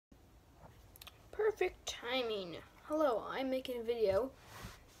Perfect timing. Hello, I'm making a video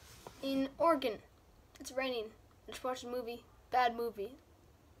in Oregon. It's raining. I just watched a movie. Bad movie.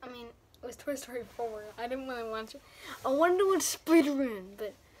 I mean, it was Toy Story 4. I didn't really watch it. I wanted to watch Spider-Man,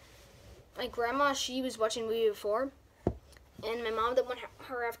 but my grandma, she was watching a movie before, and my mom didn't want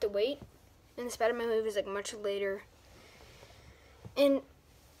her have to wait. And the Spider-Man movie was like much later. And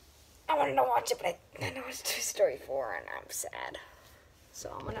I wanted to watch it, but I know it's Toy Story 4, and I'm sad.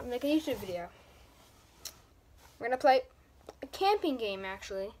 So I'm gonna make a YouTube video. We're gonna play a camping game,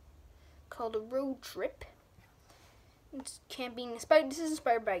 actually, called a road trip. It's camping. This is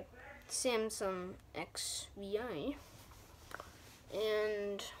inspired by Samsung XVI,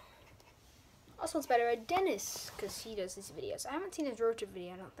 and also inspired by Dennis, because he does these videos. I haven't seen his road trip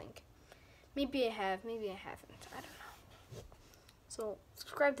video, I don't think. Maybe I have, maybe I haven't. I don't know. So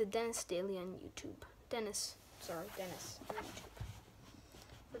subscribe to Dennis Daily on YouTube. Dennis on YouTube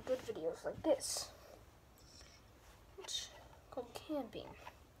for good videos like this. It's called camping.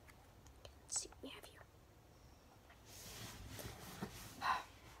 Let's see what we have here.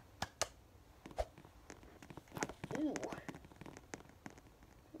 Ooh,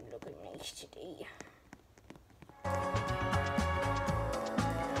 looking nice today.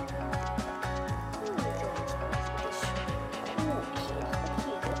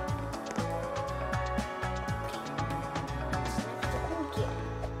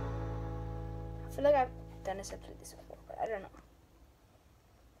 I feel like I've done this episode this before, but I don't know.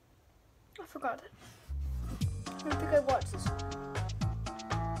 I forgot it. I don't think I watched this.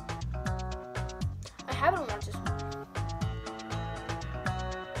 I haven't watched this one.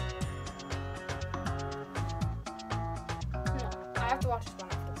 No, I have to watch this one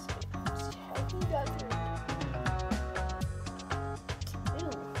after this. See how he got through. Ew.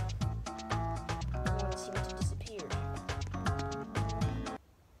 Everyone seemed to disappear.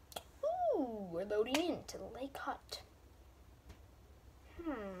 We're loading into the lake hut.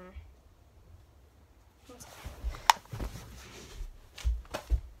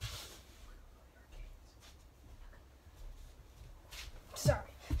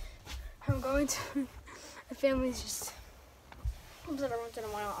 Sorry. I'm going to, my family's just comes every once in a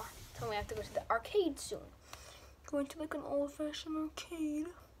while tell me I have to go to the arcade soon. Going to like an old-fashioned arcade.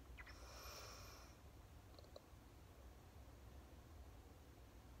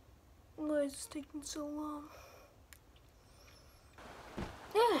 Why is this taking so long?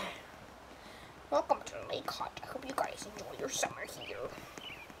 Yeah. Welcome to the lake hut. I hope you guys enjoy your summer here.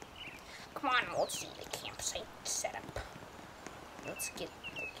 Come on, let's see the campsite setup. Let's get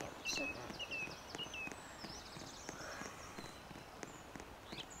the campsite.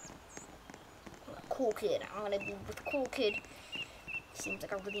 I'm a cool kid. I'm gonna be with the cool kid. Seems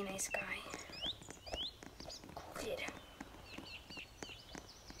like a really nice guy. Cool kid.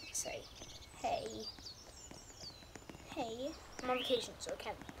 Say, hey, I'm on vacation, so I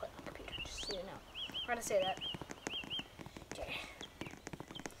can't put on the computer, just so you know. How to say that. Okay.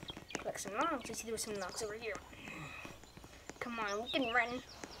 Collect some logs. I see there were some logs over here. Come on, we can run.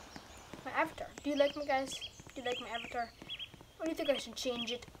 My avatar. Do you like me, guys? Do you like my avatar? Or do you think I should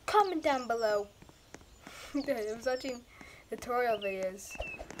change it? Comment down below. I was watching tutorial videos.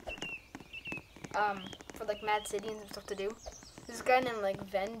 For like Mad Cities and stuff to do. This guy named like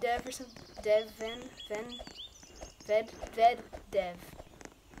Dev or something. Dev.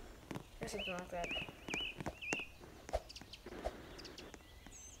 Or something like that.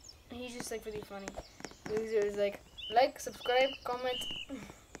 And he's just like really funny. It was like, subscribe, comment.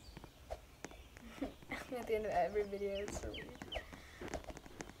 At the end of every video, it's so weird.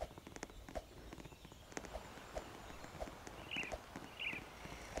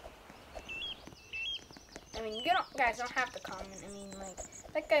 I mean, you guys don't have to comment. I mean, like,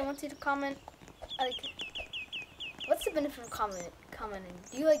 that guy wants you to comment. Like, what's the benefit of commenting?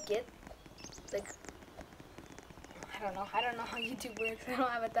 Do you like get, like, I don't know how YouTube works. I don't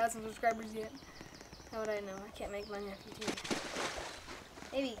have 1,000 subscribers yet. How would I know? I can't make money off YouTube.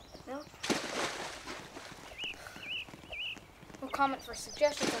 Maybe, no? We'll comment for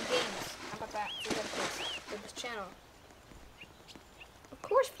suggestions on games. How about that? For this channel. Of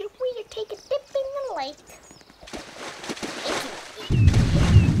course, feel free to take a dip in the lake.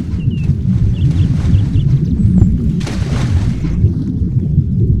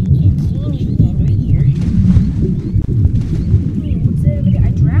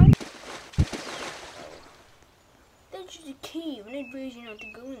 Cave, and I advise you not to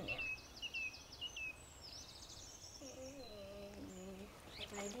go in there. I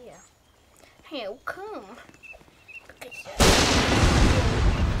have an idea. How come?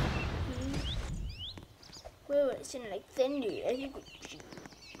 Whoa, it sounded like thunder. I think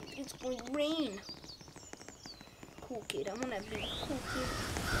it's going to rain. cool kid. I'm gonna be a cool kid.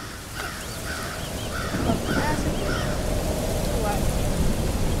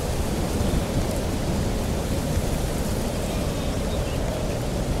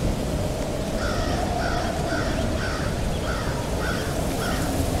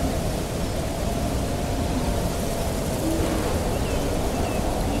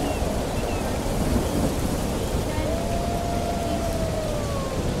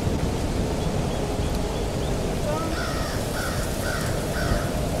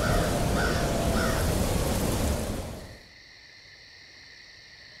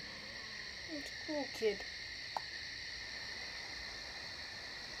 Cool kid.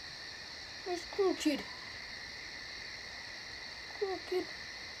 Where's cool kid? Cool kid.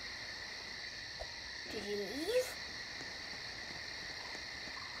 Did he leave?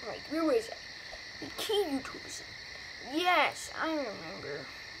 Right, where was I? The key you told us. Yes, I remember.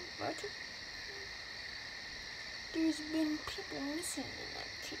 What? There's been people missing in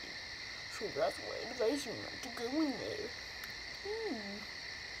that key. So that's why I advise you not to go in there.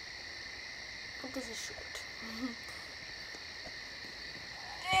 But this is short.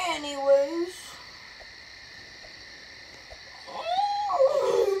 Anyways.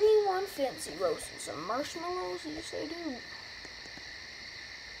 Anyone fancy roasting some marshmallows? Yes, I do.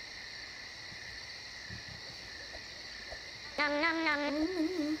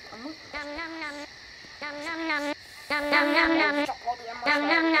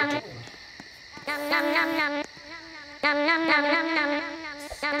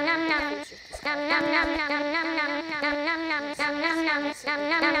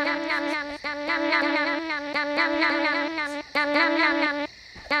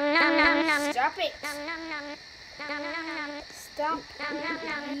 Stop it! Stop.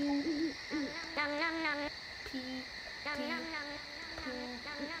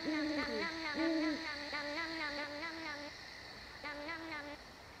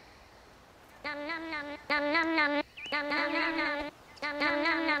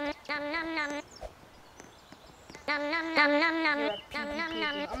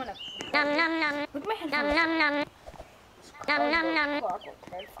 Look at my headphones.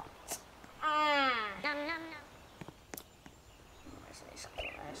 Very fun.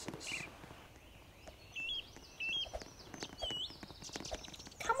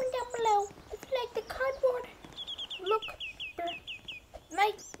 Comment down below if you like the cardboard. Look, my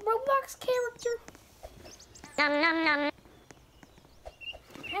Roblox character.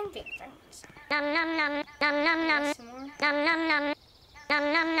 Pancake friends. Some more. I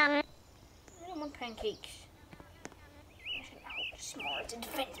don't want pancakes. It's more. It's a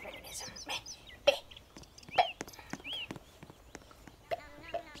defense mechanism.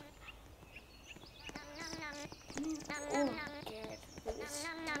 Oh, God. Look at this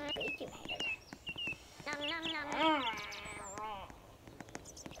bacon head.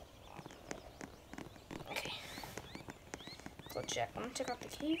 Okay. Go check. I'm gonna check out the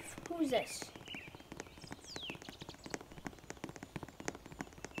cave. Who's this?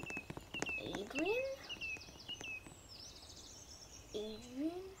 Adrian?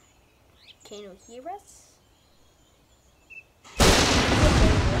 Adrian? Can you hear us?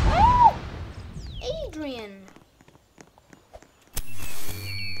 Oh! Adrian!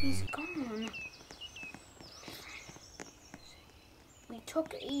 He's gone. We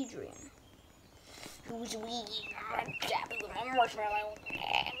took Adrian. Who's we? Jabbing with my marshmallow.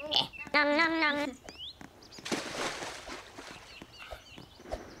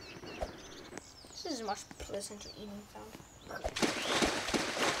 This is a much pleasanter eating sound.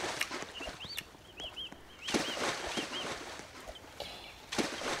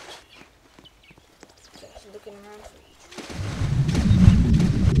 Okay, so looking around for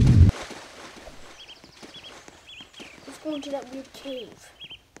Adrian. Let's go into that weird cave.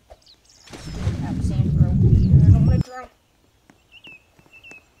 Have sand broke here. I don't want to drown.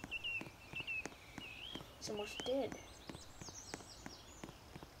 It's almost dead.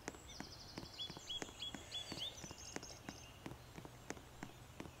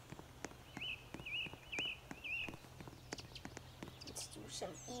 Let's do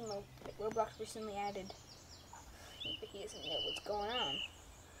some emote that Roblox recently added. But he doesn't know what's going on.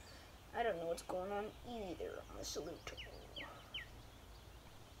 I don't know what's going on either. I'm a salute.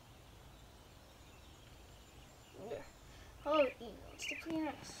 Hello, emotes. They're pretty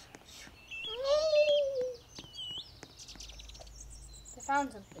nice. They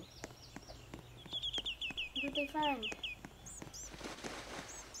found something. What did they find?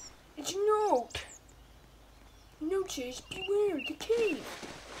 It's a note. Note says, beware the cave.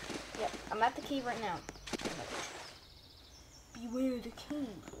 Yep, I'm at the cave right now. Beware the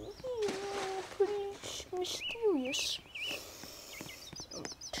cave. Ooh, pretty mysterious.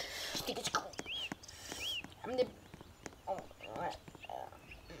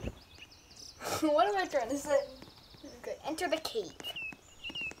 my turn. This is it. This is good. Enter the cave.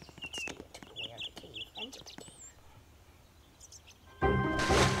 Let's do it. Beware the cave. Enter the cave.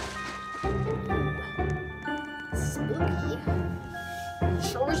 Spooky.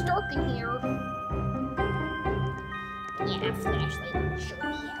 Sure is dark in here. Yeah, flashlight. Sure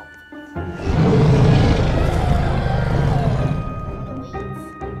me out.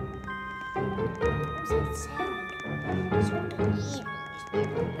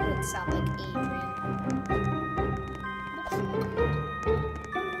 Sound like Adrian.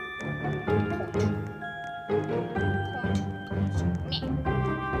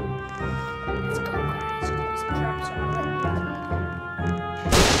 Let's go, guys. These traps are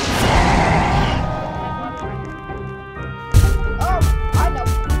oh, I know.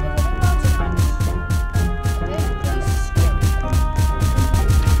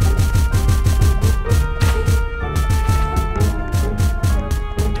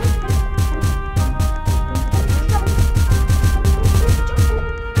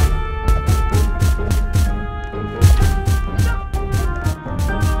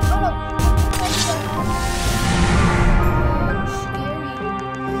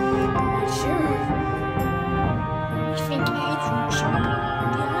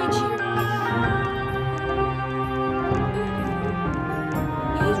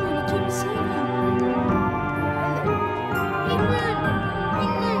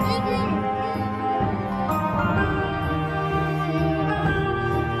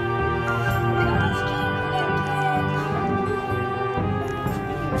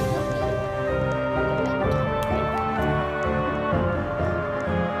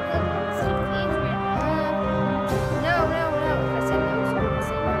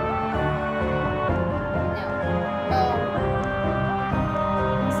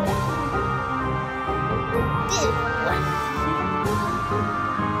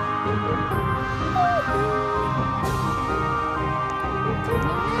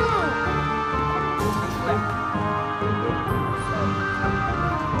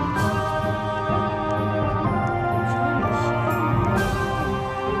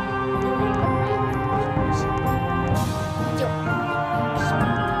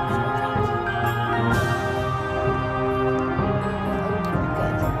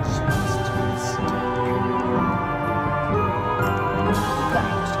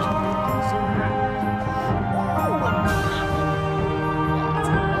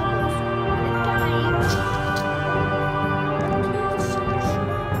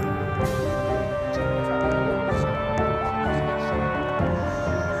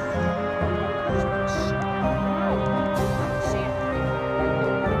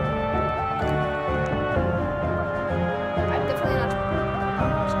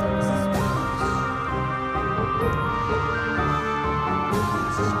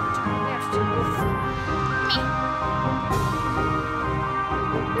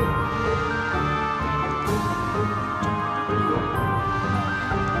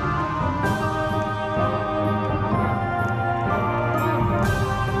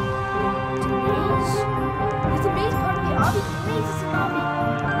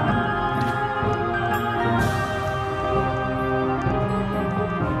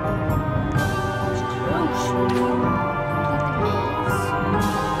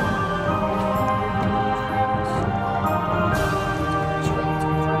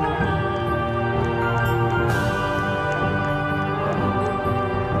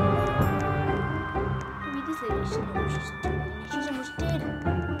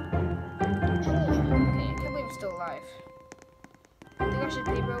 Should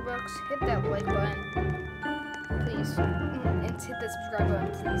pay Roblox, hit that like button, please, and hit that subscribe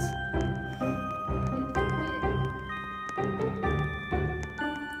button, please.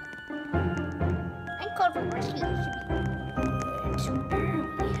 I'm called for rescue. It should be too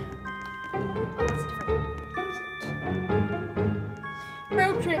early. Oh, that's different.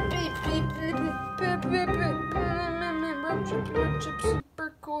 Road trip, road trip, super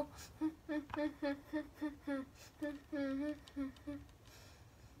cool.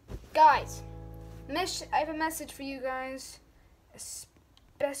 Guys, I have a message for you guys. A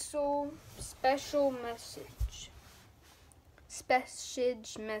special message.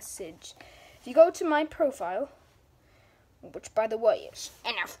 Message. If you go to my profile, which by the way is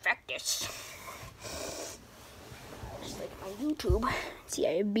ineffective, just like my YouTube. See,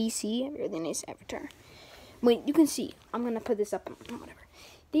 I have BC, a really nice avatar. Wait, you can see. I'm gonna put this up. Whatever.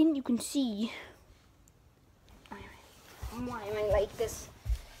 Then you can see. Why am I like this?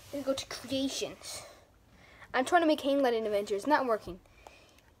 Then go to creations. I'm trying to make hang gliding adventures. Not working.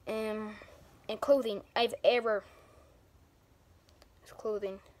 And clothing. I have error. It's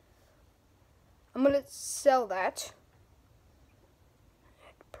clothing. I'm gonna sell that.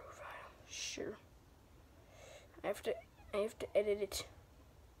 Add profile. Sure. I have to edit it.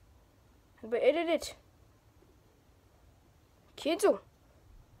 How do I edit it? Cancel.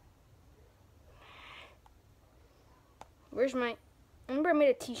 Where's my... I remember I made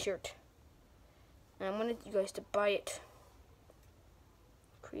a t-shirt. And I wanted you guys to buy it.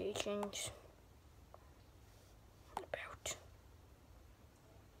 Create change. About.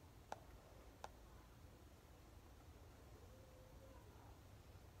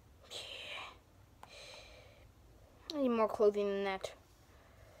 Yeah. I need more clothing than that.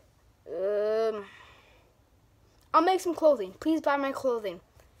 I'll make some clothing. Please buy my clothing.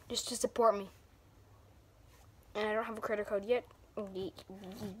 Just to support me. And I don't have a credit card yet.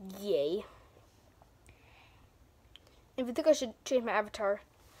 Yay. If you think I should change my avatar,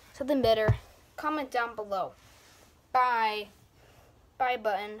 something better, comment down below. Bye. Bye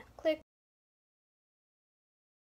button. Click.